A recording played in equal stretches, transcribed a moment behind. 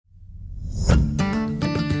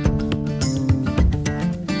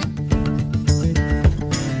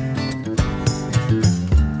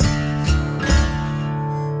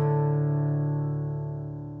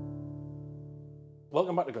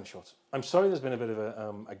Welcome back to Gunshots. I'm sorry there's been a bit of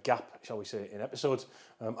a gap, shall we say, in episodes.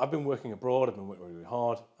 I've been working abroad, I've been working really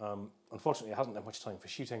hard. Unfortunately, I haven't had much time for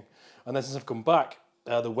shooting. And then since I've come back,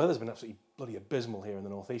 the weather's been absolutely bloody abysmal here in the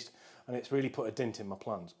northeast, and it's really put a dent in my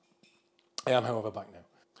plans. I am, however, back now.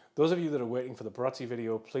 Those of you that are waiting for the Pattison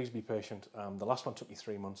video, please be patient. The last one took me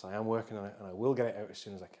 3 months. I am working on it, and I will get it out as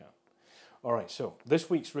soon as I can. All right, so this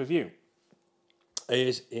week's review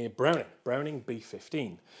is a Browning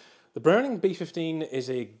B15. The Browning B15 is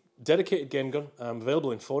a dedicated game gun,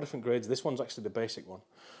 available in 4 different grades. This one's actually the basic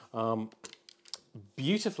one.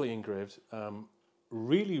 Beautifully engraved,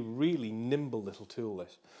 really, really nimble little tool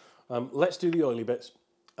this. Let's do the oily bits.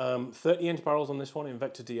 30-inch barrels on this one,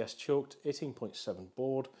 Invector DS choked, 18.7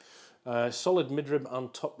 board. Solid midrib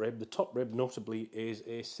and top rib. The top rib, notably, is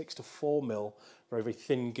a 6 to 4 mil, very, very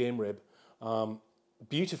thin game rib.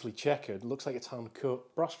 Beautifully checkered, looks like it's hand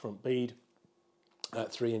cut, brass front bead.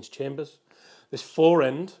 3-inch chambers. This fore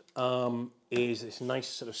end is this nice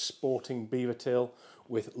sort of sporting beaver tail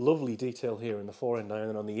with lovely detail here in the fore end iron,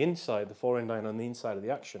 and on the inside, the fore end iron on the inside of the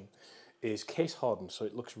action is case hardened, so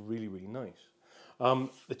it looks really, really nice.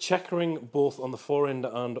 The checkering both on the fore end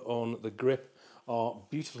and on the grip are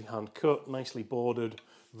beautifully hand cut, nicely bordered,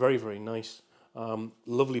 very, very nice.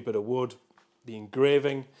 Lovely bit of wood. The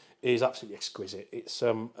engraving is absolutely exquisite. It's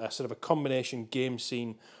a sort of a combination game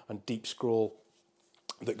scene and deep scroll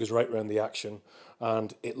that goes right around the action,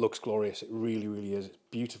 and it looks glorious. It really, really is. It's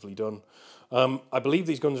beautifully done. I believe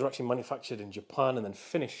these guns are actually manufactured in Japan and then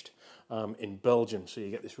finished in Belgium, so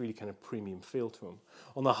you get this really kind of premium feel to them.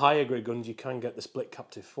 On the higher grade guns, you can get the split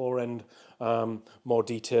captive fore end, more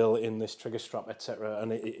detail in this trigger strap, etc.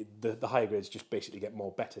 And the higher grades just basically get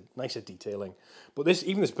better, nicer detailing. But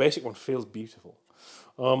even this basic one feels beautiful.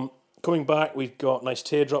 Coming back, we've got nice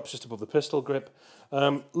teardrops just above the pistol grip.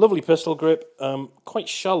 Lovely pistol grip, quite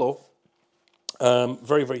shallow,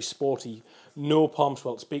 very, very sporty, no palm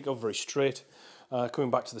swell to speak of, very straight. Coming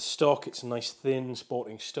back to the stock, it's a nice thin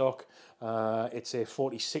sporting stock. It's a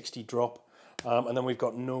 40-60 drop, and then we've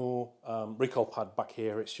got no recoil pad back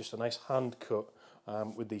here. It's just a nice hand cut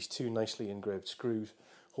with these 2 nicely engraved screws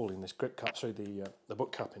holding this grip cap, sorry, the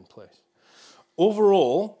butt cap in place.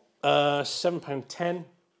 Overall, £7.10.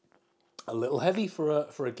 A little heavy for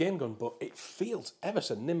a game gun, but it feels ever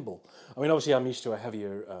so nimble. I mean, obviously I'm used to a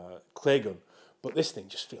heavier clay gun, but this thing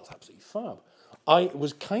just feels absolutely fab. I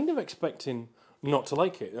was kind of expecting not to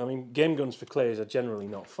like it. I mean, game guns for clays are generally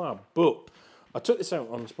not fab, but I took this out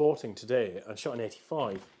on sporting today and shot an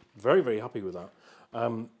 85. Very, very happy with that.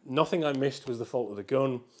 Nothing I missed was the fault of the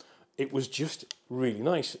gun. It was just really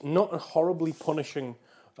nice. Not a horribly punishing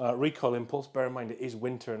recoil impulse. Bear in mind it is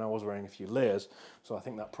winter and I was wearing a few layers, so I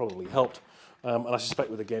think that probably helped. And I suspect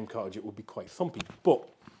with a game cartridge it would be quite thumpy, but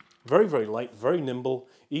very, very light, very nimble,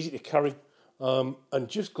 easy to carry, and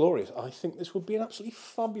just glorious. I think this would be an absolutely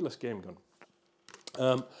fabulous game gun.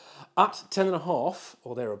 At 10.5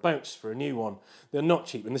 or thereabouts for a new one, they're not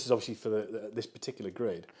cheap, and this is obviously for this particular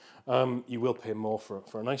grade. You will pay more for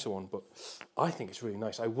a nicer one, but I think it's really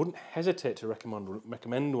nice. I wouldn't hesitate to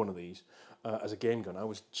recommend one of these as a game gun. I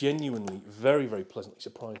was genuinely very, very pleasantly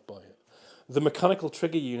surprised by it. The mechanical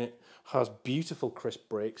trigger unit has beautiful crisp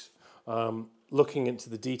brakes. Looking into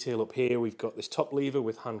the detail up here, we've got this top lever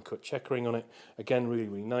with hand-cut checkering on it. Again, really,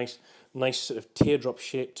 really nice. Nice sort of teardrop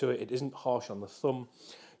shape to it. It isn't harsh on the thumb.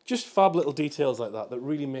 Just fab little details like that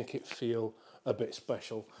really make it feel a bit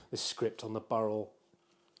special. The script on the barrel,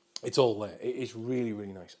 it's all there. It is really,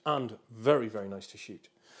 really nice and very, very nice to shoot.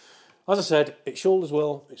 As I said, it shoulders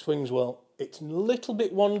well, it swings well. It's a little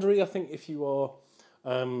bit wandery, I think, if you are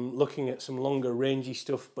looking at some longer rangey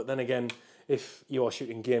stuff, but then again, if you are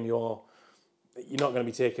shooting game, you're not going to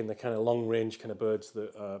be taking the kind of long range kind of birds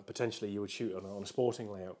that potentially you would shoot on a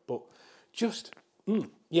sporting layout. But just,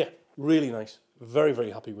 yeah, really nice. Very, very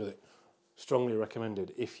happy with it. Strongly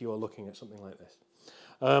recommended if you are looking at something like this.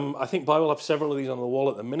 I think Bywell have several of these on the wall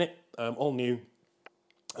at the minute, all new.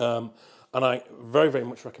 And I very, very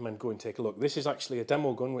much recommend go and take a look. This is actually a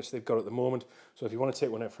demo gun which they've got at the moment, so if you want to take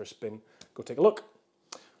one out for a spin, go take a look.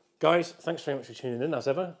 Guys, thanks very much for tuning in as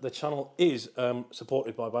ever. The channel is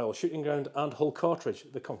supported by Bywell Shooting Ground and Hull Cartridge,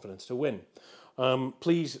 the confidence to win.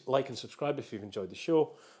 Please like and subscribe if you've enjoyed the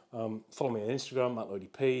show. Follow me on Instagram,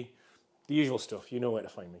 @LloydP. The usual stuff, you know where to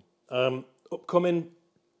find me. Upcoming,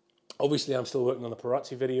 obviously I'm still working on the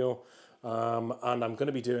Pattison video, and I'm going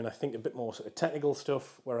to be doing, I think, a bit more sort of technical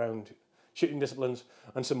stuff around shooting disciplines,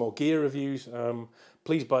 and some more gear reviews.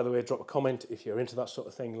 Please, by the way, drop a comment if you're into that sort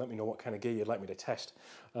of thing. Let me know what kind of gear you'd like me to test.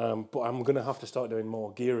 But I'm going to have to start doing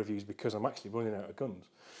more gear reviews because I'm actually running out of guns.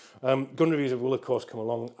 Gun reviews will, of course, come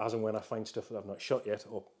along as and when I find stuff that I've not shot yet,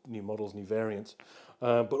 or new models, new variants.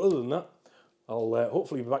 But other than that, I'll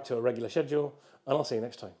hopefully be back to a regular schedule, and I'll see you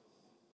next time.